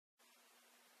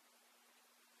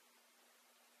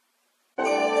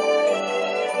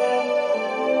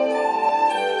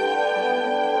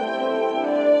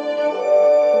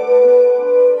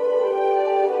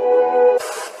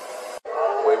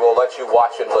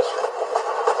Watch and listen.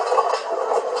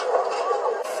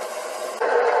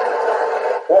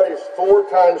 What is 4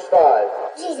 times 5?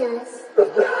 Jesus.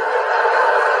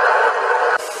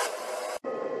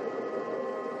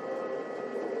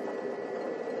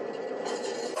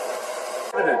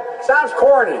 Sounds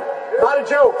corny. Not a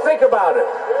joke. Think about it.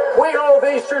 We hold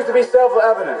these truths to be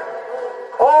self-evident.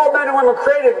 All men and women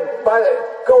created by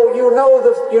you know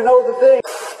the thing.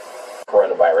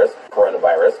 Coronavirus,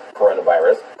 coronavirus,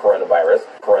 coronavirus, coronavirus,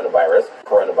 coronavirus,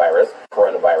 coronavirus,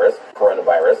 coronavirus,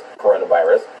 coronavirus,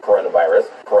 coronavirus, coronavirus,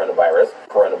 coronavirus,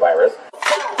 coronavirus.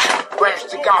 Where's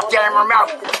the goddamn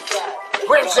remote?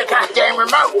 Where's the goddamn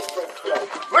remote?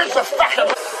 Where's the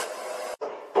fucking...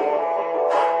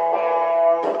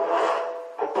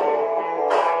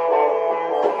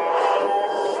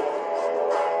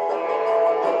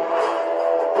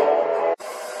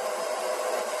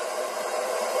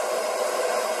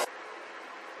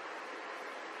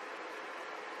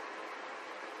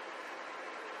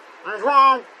 What's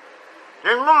wrong?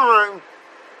 In my room,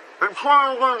 I'm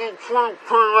trying to get some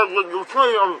kind of the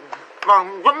tail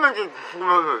from the magic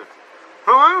mother.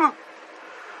 Hello?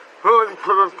 Who could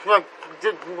have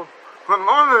from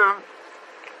my room?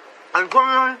 I'm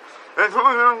coming and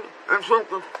coming and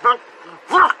something.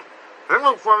 Fuck! And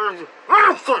look for it.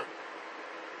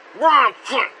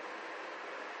 Watch it!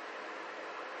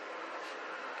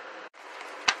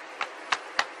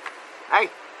 Hey,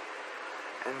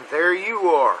 and there you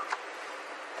are.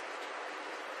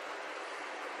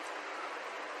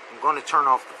 I'm going to turn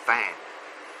off the fan.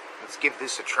 Let's give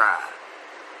this a try.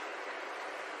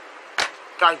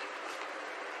 Okay.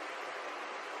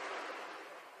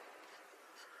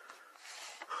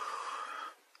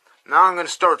 Now I'm going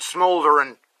to start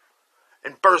smoldering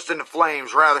and burst into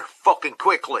flames rather fucking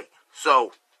quickly.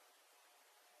 So,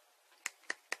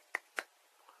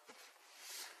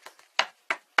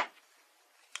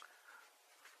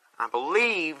 I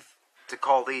believe to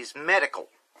call these medical.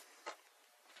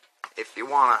 If you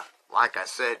want to, like I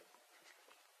said,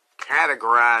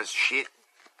 categorize shit.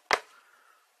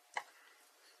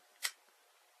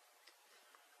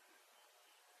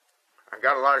 I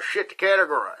got a lot of shit to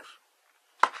categorize.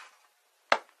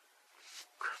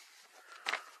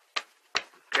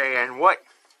 Okay, and what?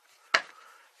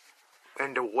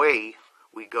 And away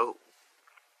we go.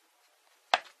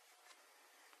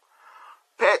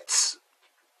 Pets.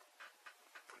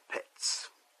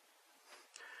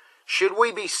 Should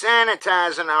we be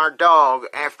sanitizing our dog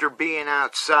after being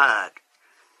outside?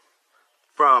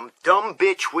 From Dumb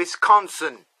Bitch,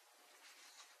 Wisconsin.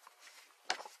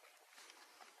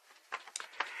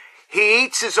 He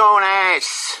eats his own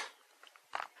ass.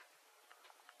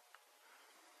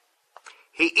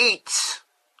 He eats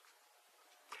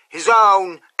his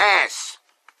own ass.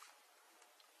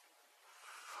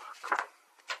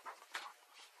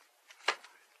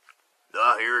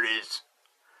 Ah, here it is.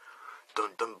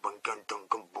 Dun dun dun dun dun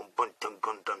dun dun dun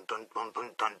dun dun dun dun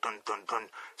dun dun dun dun dun.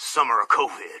 Summer of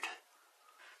COVID.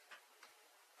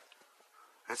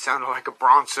 That sounded like a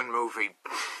Bronson movie.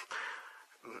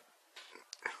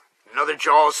 Another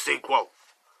Jaws sequel.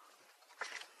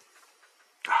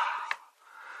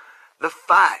 The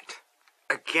fight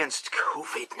against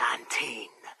COVID-19.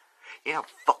 You know how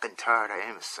fucking tired I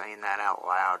am of saying that out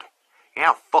loud. You know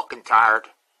how fucking tired.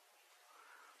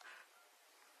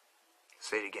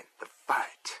 Say it again. The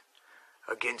fight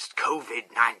against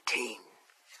COVID-19.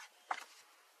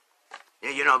 Yeah,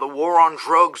 you know, the war on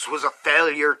drugs was a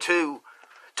failure too.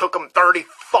 Took them 30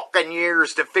 fucking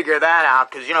years to figure that out.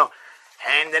 Because, you know,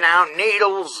 handing out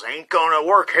needles ain't gonna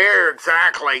work here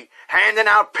exactly. Handing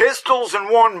out pistols and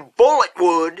one bullet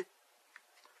would.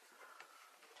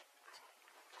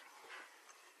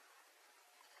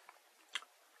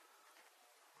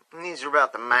 And these are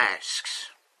about the masks.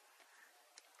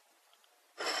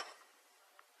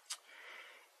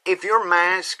 If your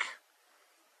mask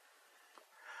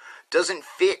doesn't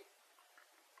fit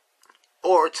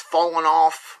or it's falling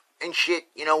off and shit,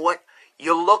 you know what?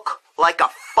 You look like a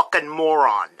fucking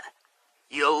moron.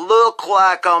 You look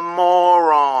like a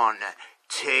moron.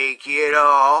 Take it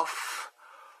off,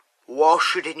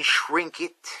 wash it and shrink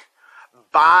it,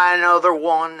 buy another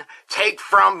one, take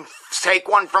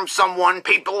one from someone,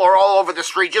 people are all over the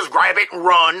street, just grab it and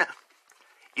run.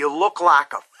 You look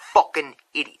like a fucking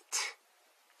idiot.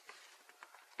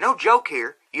 No joke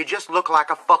here, you just look like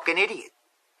a fucking idiot.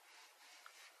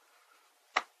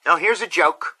 Now here's a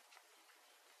joke.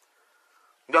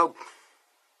 Go.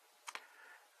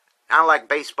 I like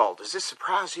baseball. Does this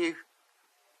surprise you?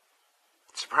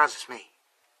 It surprises me.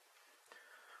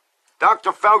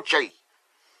 Dr. Fauci.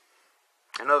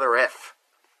 Another F.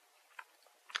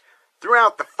 threw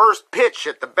out the first pitch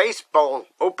at the baseball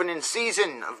opening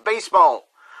season of baseball.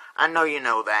 I know you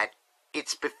know that.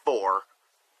 It's before.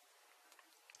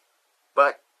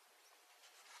 But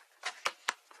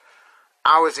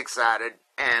I was excited,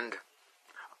 and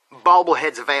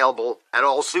bobbleheads available at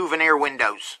all souvenir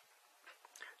windows.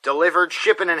 Delivered,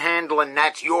 shipping, and handling,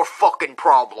 that's your fucking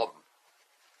problem.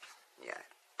 Yeah.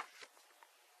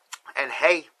 And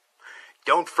hey,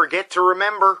 don't forget to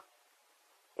remember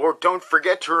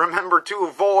to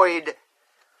avoid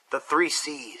the 3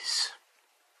 C's.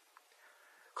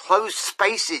 Closed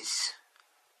spaces.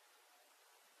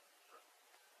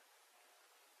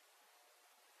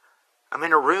 I'm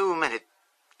in a room and it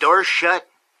door's shut.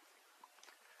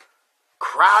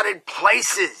 Crowded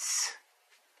places.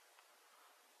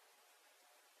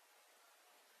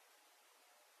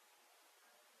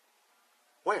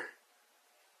 Where?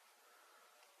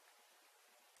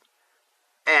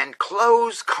 And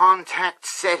close contact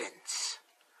settings,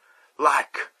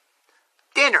 like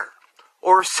dinner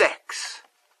or sex.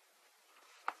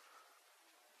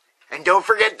 And don't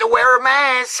forget to wear a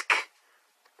mask,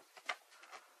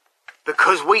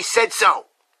 because we said so.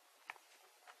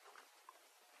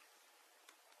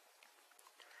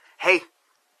 Hey,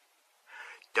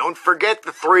 don't forget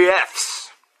the 3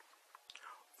 F's.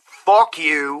 Fuck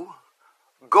you,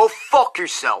 go fuck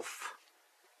yourself.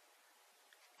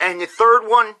 And the third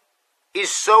one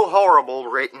is so horrible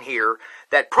written here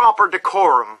that proper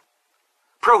decorum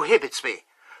prohibits me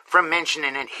from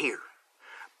mentioning it here.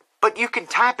 But you can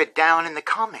type it down in the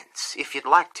comments if you'd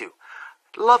like to.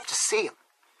 I'd love to see them.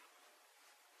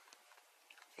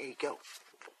 There you go.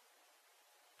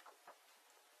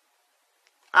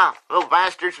 Ah, little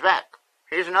bastard's back.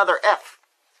 Here's another F.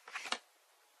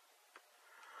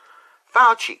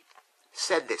 Fauci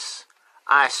said this.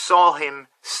 I saw him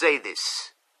say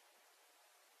this.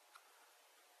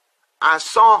 I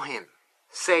saw him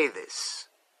say this.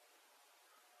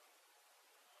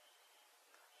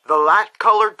 The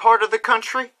light-colored part of the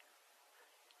country,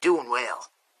 doing well.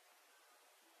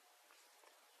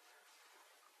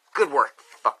 Good work,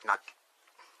 fucknut.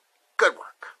 Good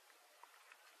work.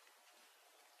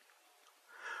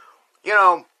 You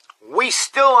know, we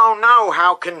still don't know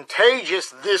how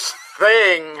contagious this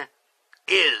thing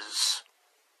is.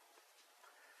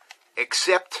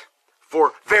 Except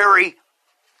for very...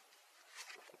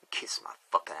 Kiss my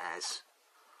fucking ass.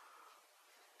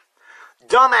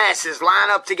 Dumbasses line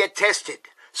up to get tested.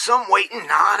 Some waiting 9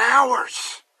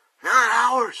 hours. 9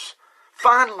 hours.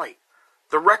 Finally,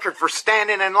 the record for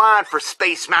standing in line for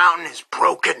Space Mountain is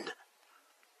broken.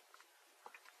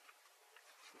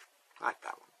 Like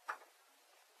that one.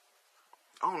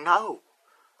 Oh no.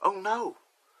 Oh no.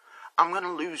 I'm going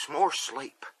to lose more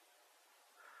sleep.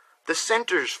 The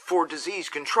Centers for Disease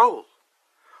Control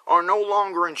are no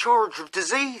longer in charge of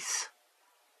disease.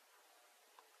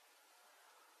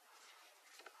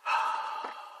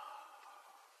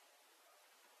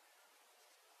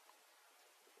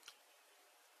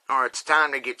 Or it's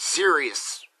time to get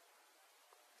serious.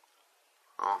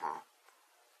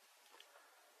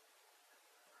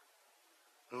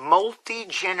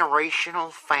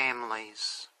 Multi-generational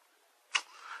families.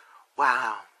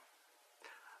 Wow.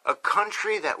 A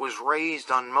country that was raised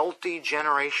on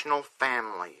multi-generational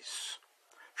families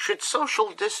should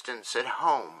social distance at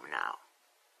home now.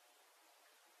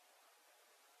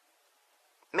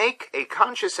 Make a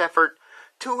conscious effort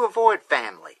to avoid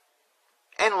family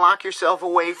and lock yourself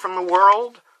away from the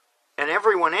world and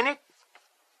everyone in it.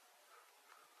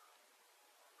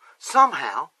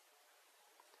 Somehow,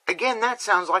 again, that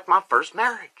sounds like my first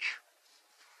marriage.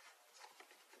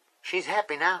 She's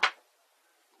happy now.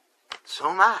 So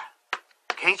am I.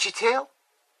 Can't you tell?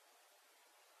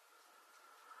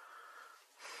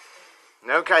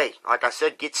 Okay, like I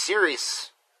said, get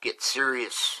serious. Get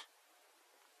serious.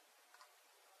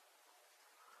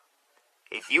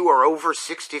 If you are over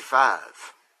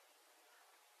 65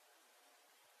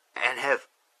 and have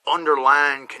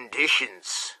underlying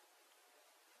conditions,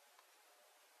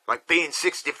 like being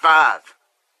 65,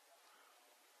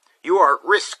 you are at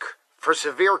risk for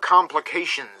severe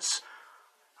complications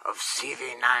of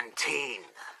CV-19.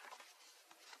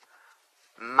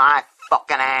 My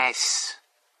fucking ass.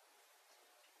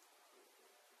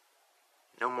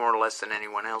 No more or less than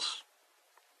anyone else.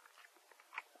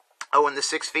 Oh, and the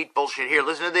 6 feet bullshit here.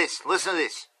 Listen to this. Listen to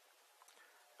this.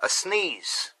 A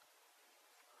sneeze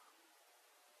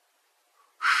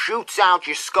shoots out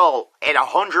your skull at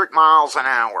 100 miles an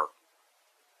hour.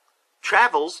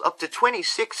 Travels up to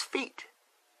 26 feet.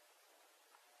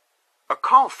 A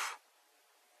cough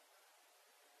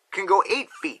can go 8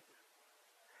 feet.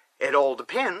 It all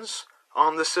depends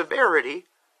on the severity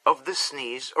of the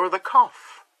sneeze or the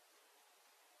cough.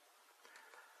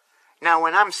 Now,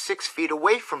 when I'm 6 feet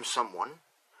away from someone,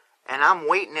 and I'm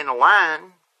waiting in a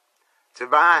line to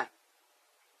buy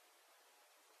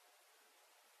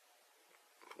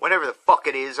whatever the fuck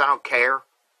it is, I don't care.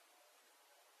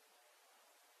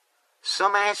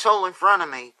 Some asshole in front of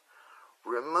me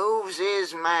removes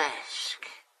his mask.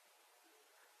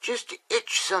 Just to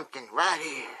itch something right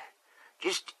here.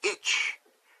 Just to itch.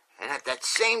 And at that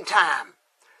same time,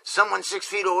 someone 6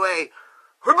 feet away,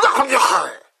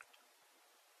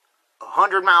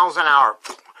 100 miles an hour,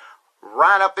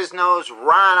 right up his nose,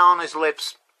 right on his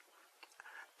lips.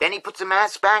 Then he puts the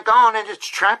mask back on and it's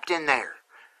trapped in there.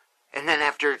 And then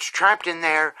after it's trapped in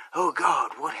there, oh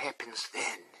God, what happens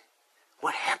then?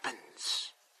 What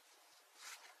happens?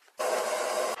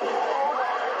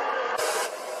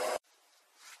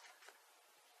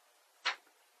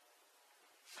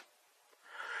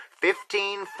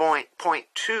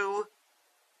 $15.2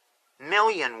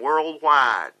 million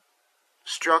worldwide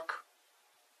struck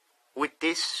with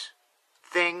this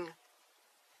thing.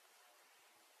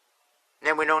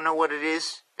 Then we don't know what it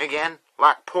is again,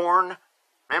 like porn.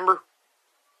 Remember?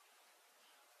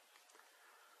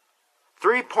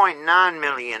 3.9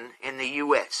 million in the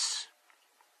U.S.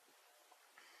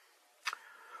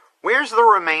 Where's the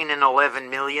remaining 11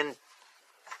 million?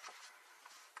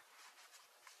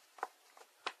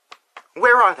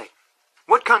 Where are they?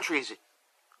 What country is it?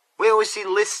 We always see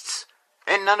lists,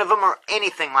 and none of them are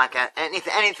anything like that,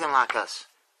 anything like us.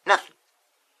 Nothing.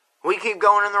 We keep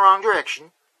going in the wrong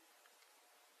direction.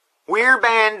 We're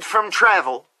banned from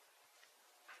travel.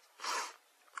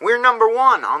 We're number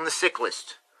 1 on the sick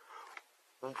list.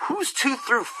 Who's 2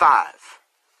 through 5?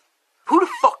 Who the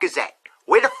fuck is that?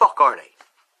 Where the fuck are they?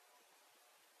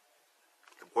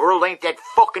 The world ain't that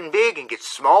fucking big and gets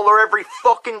smaller every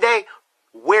fucking day.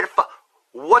 Where the fuck?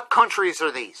 What countries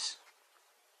are these?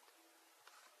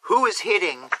 Who is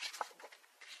hitting?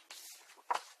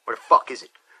 Where the fuck is it?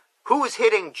 Who is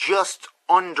hitting just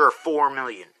under 4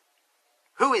 million?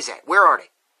 Who is that? Where are they?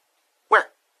 Where?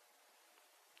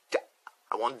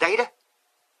 I want data.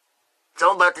 It's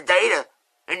all about the data.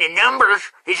 And the numbers.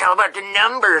 It's all about the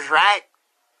numbers, right?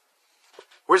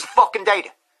 Where's the fucking data?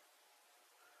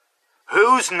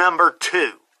 Who's number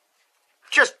 2?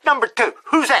 Just number 2.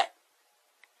 Who's that?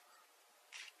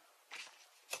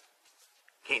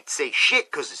 Can't say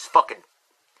shit because it's fucking...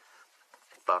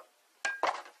 Fuck.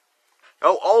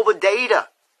 Oh, all the data.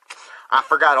 I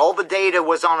forgot. All the data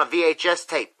was on a VHS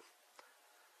tape.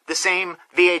 The same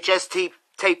VHS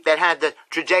tape that had the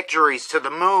trajectories to the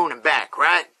moon and back,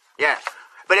 right? Yeah.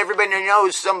 But everybody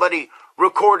knows somebody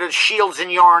recorded Shields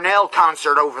and Yarnell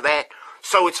concert over that,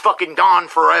 so it's fucking gone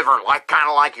forever. Like, kind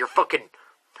of like your fucking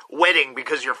wedding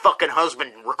because your fucking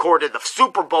husband recorded the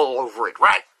Super Bowl over it,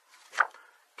 right?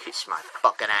 Kiss my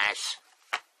fucking ass,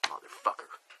 motherfucker.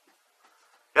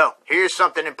 No, here's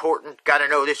something important. Gotta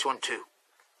know this one too.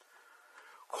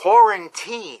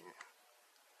 Quarantine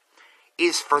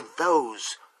is for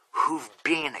those who've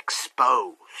been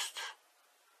exposed.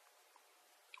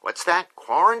 What's that?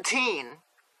 Quarantine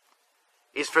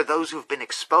is for those who've been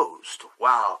exposed.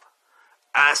 Wow.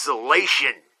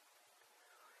 Isolation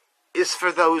is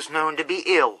for those known to be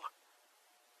ill.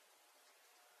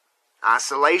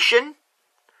 Isolation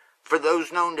for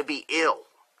those known to be ill.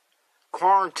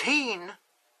 Quarantine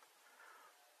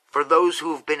for those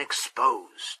who have been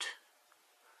exposed.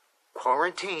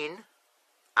 Quarantine,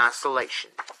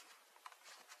 isolation.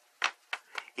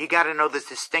 You got to know the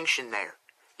distinction there.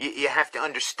 You have to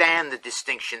understand the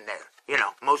distinction there. You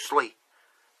know, mostly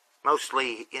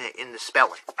in the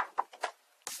spelling.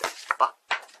 Fuck.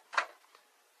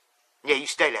 Yeah, you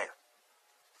stay there.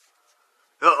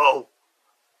 Uh-oh.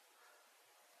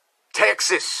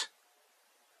 Texas.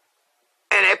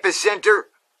 An epicenter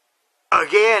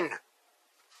again.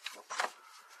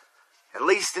 At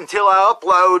least until I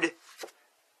upload.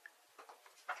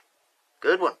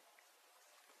 Good one.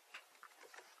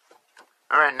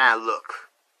 Alright, now look.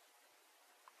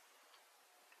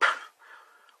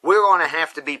 We're going to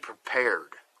have to be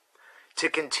prepared to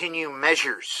continue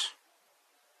measures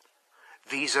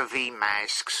vis-a-vis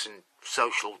masks and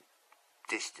social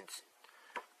distancing.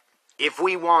 If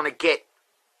we want to get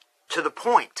to the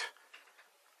point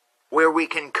where we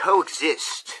can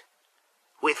coexist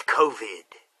with COVID.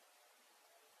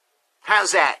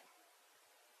 How's that?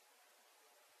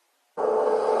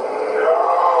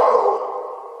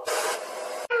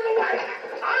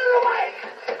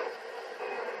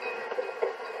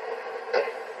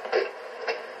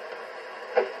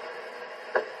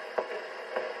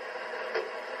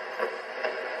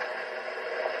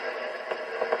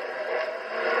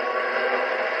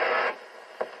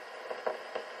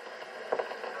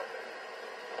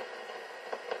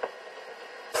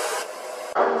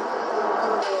 Damn.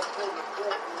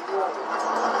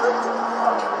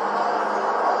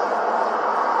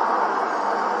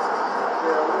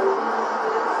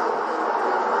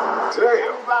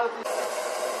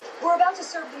 We're about to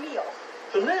serve the meal.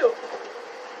 The meal?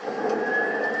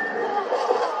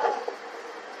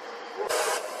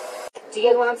 Do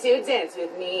you want to dance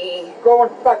with me? Go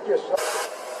and fuck yourself.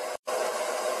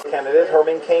 Candidate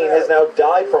Herman Cain has now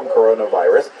died from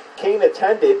coronavirus. Cain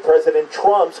attended President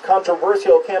Trump's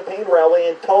controversial campaign rally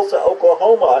in Tulsa,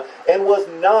 Oklahoma, and was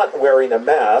not wearing a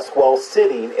mask while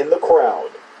sitting in the crowd.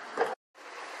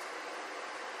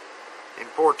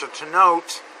 Important to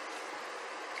note,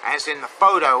 as in the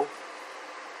photo,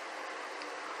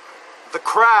 the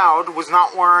crowd was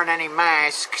not wearing any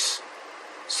masks,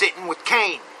 sitting with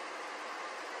Cain.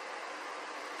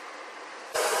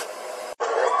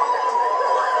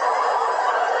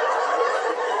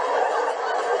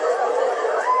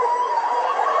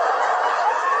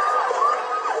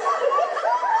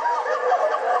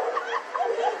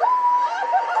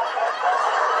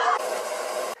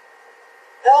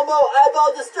 Elmo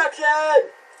eyeball destruction!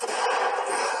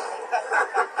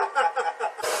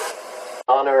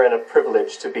 Honor and a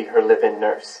privilege to be her live-in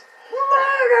nurse.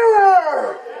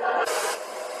 Murderer!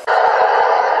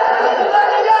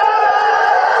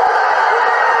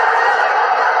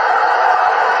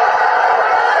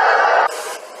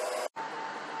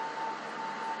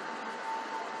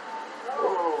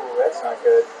 Ooh, that's not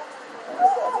good.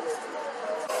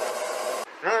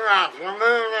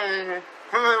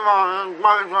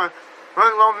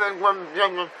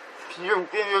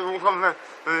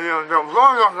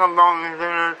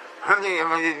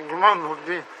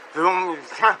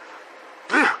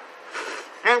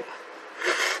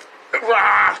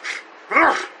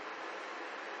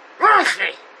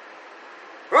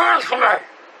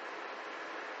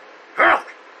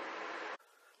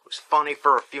 It was funny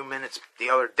for a few minutes the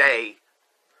other day.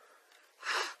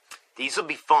 These will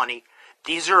be funny.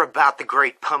 These are about the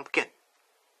Great Pumpkin.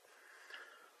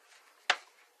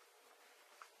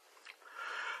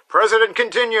 President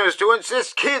continues to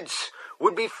insist kids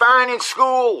would be fine in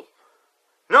school.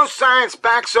 No science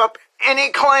backs up any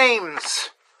claims.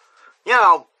 You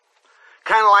know,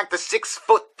 kind of like the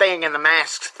 6-foot thing and the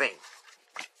masks thing.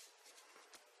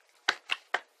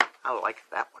 I like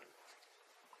that one.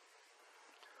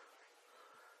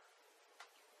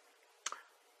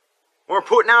 We're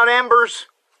putting out embers.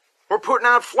 We're putting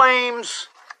out flames.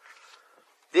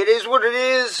 It is what it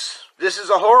is. This is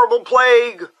a horrible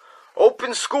plague.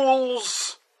 Open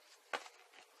schools.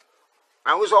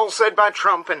 That was all said by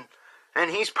Trump,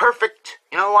 and he's perfect.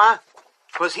 You know why?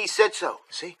 Because he said so.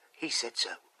 See? He said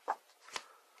so.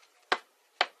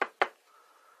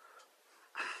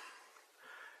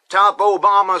 Top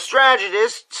Obama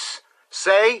strategists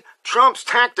say Trump's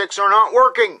tactics are not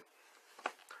working.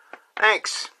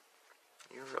 Thanks.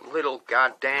 You're a little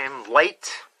goddamn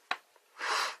late.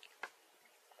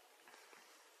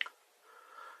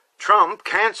 Trump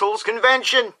cancels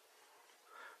convention,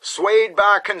 swayed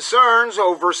by concerns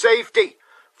over safety.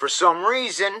 For some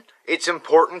reason, it's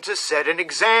important to set an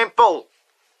example.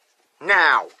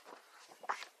 Now,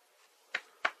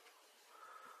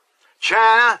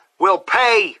 China will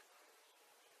pay.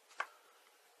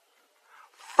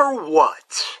 For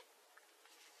what?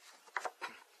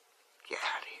 Get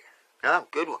out of here. Oh,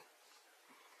 good one.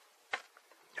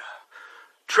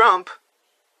 Trump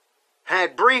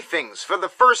had briefings for the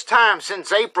first time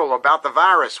since April about the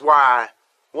virus. Why?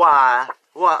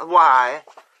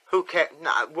 Who cares?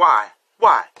 Why?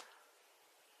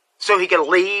 So he can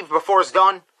leave before it's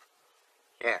done?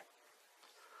 Yeah.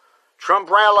 Trump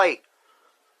rally.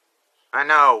 I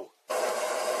know.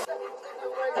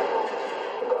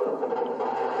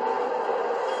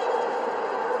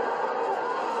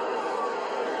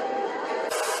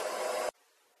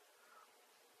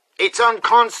 It's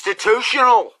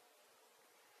unconstitutional.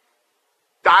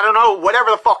 I don't know, whatever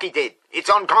the fuck he did.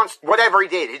 Whatever he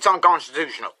did, it's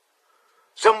unconstitutional.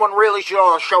 Someone really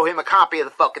should show him a copy of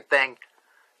the fucking thing,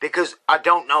 because I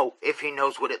don't know if he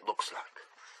knows what it looks like.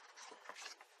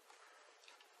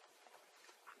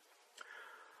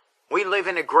 We live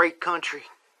in a great country,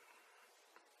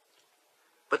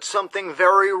 but something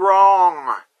very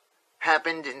wrong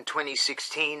happened in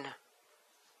 2016.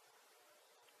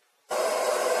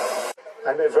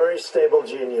 I'm a very stable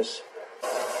genius.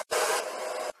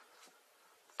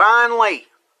 Finally,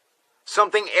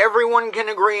 something everyone can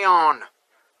agree on,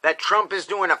 that Trump is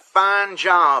doing a fine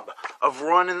job of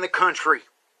running the country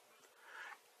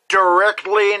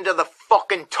directly into the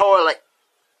fucking toilet.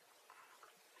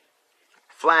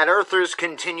 Flat earthers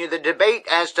continue the debate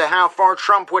as to how far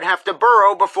Trump would have to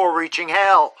burrow before reaching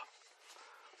hell.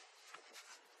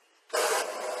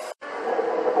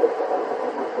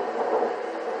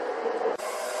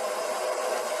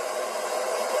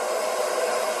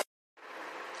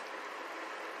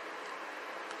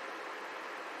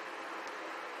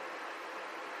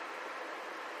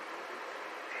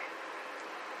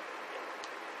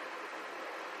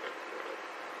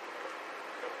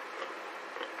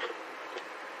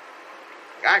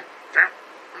 God damn.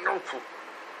 No.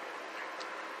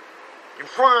 You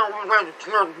find out what it's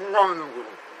not wrong.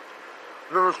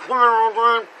 There's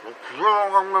Problem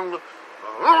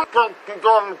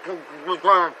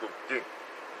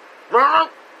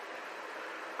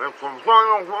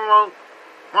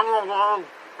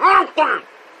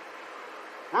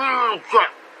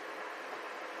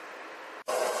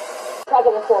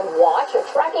Informed Watch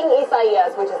tracking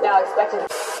Isaias, which is now expected.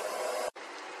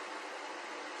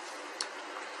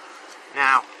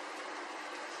 Now,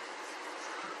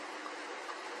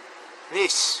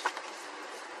 this.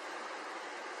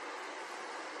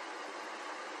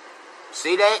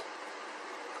 See that?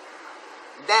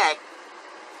 That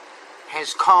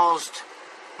has caused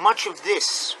much of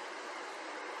this.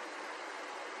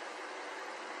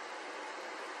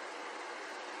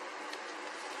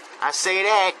 I say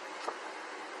that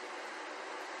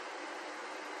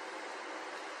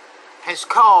has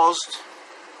caused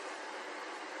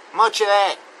much of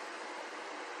that.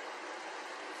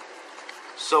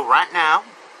 So right now,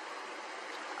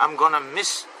 I'm gonna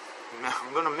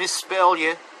misspell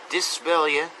you, dispel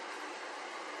you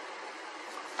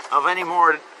of any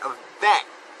more of that.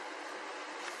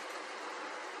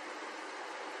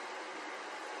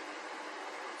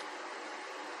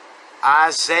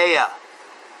 Isaiah.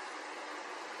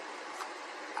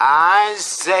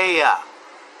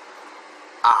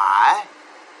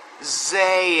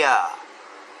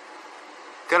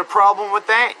 Got a problem with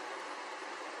that?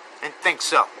 Didn't think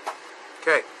so.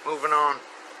 Okay, moving on.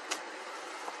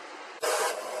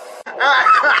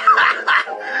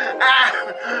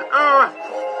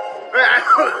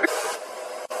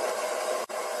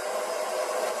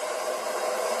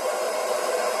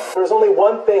 There's only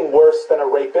one thing worse than a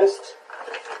rapist.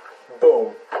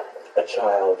 Boom. A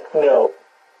child. No.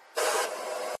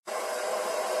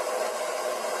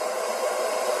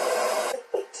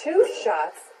 Two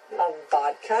shots of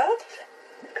vodka.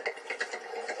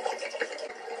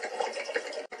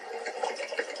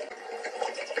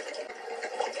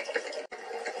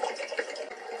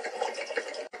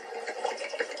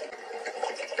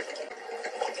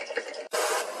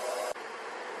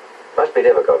 Must be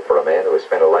difficult for a man who has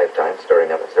spent a lifetime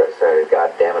stirring up a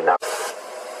goddamn enough.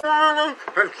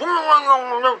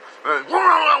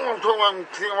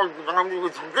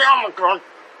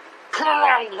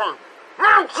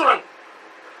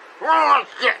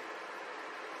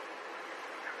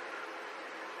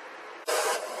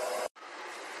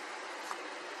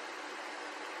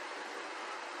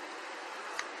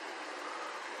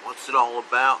 What's it all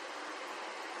about?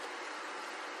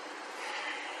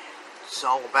 It's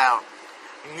all about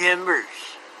numbers.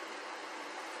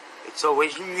 It's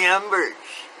always numbers.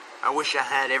 I wish I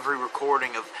had every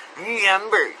recording of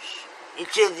numbers.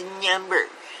 It's just numbers.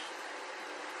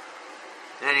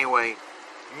 Anyway,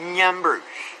 numbers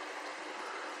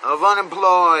of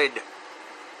unemployed,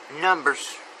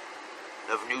 numbers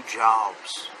of new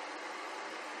jobs,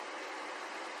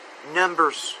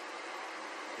 numbers.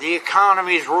 The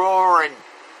economy's roaring.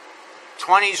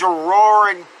 20s are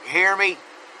roaring. You hear me?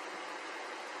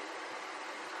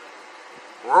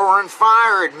 Roaring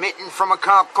fire emitting from a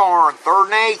cop car on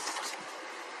 3rd and 8th.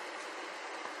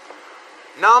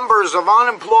 Numbers of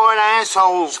unemployed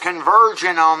assholes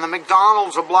converging on the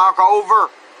McDonald's a block over.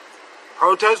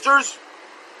 Protesters?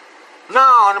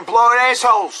 No, unemployed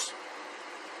assholes.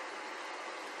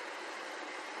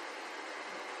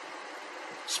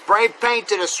 Spray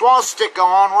painted a swastika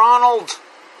on Ronald.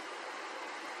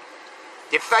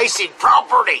 Defacing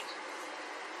property.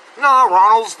 No,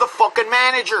 Ronald's the fucking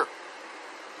manager.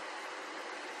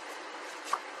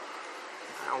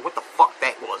 I don't know what the fuck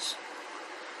that was.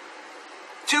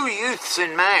 2 youths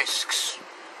in masks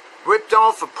ripped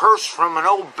off a purse from an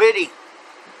old biddy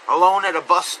alone at a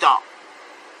bus stop.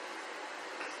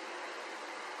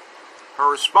 Her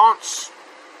response?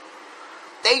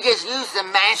 They just used the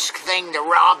mask thing to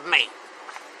rob me.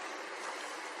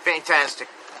 Fantastic.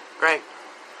 Great.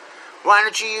 Why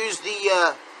don't you use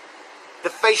the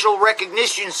facial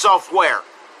recognition software?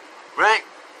 Right?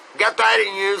 Got that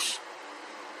in use.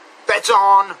 That's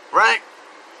on, right?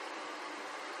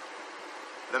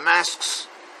 The masks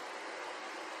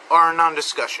are a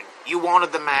non-discussion. You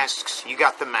wanted the masks. You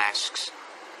got the masks.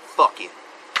 Fuck you.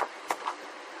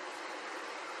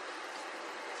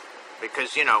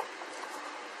 Because, you know,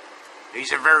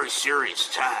 these are very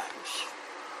serious times.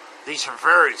 These are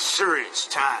very serious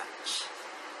times.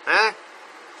 Huh?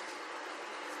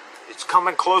 It's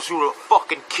coming closer to a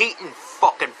fucking Keaton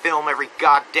fucking film every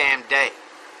goddamn day.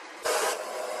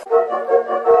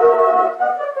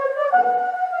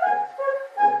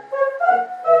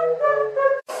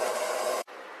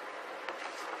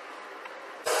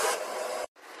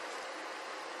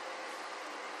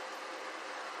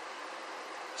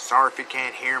 Sorry if you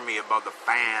can't hear me above the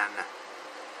fan.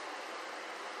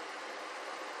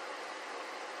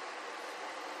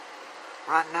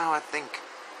 Right now, I think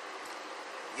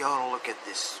you ought to look at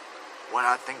this, what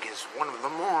I think is one of the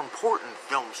more important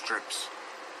film strips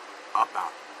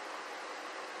about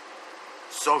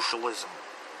socialism.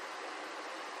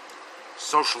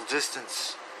 Social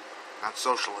distance, not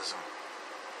socialism.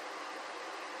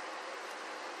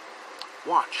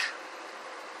 Watch.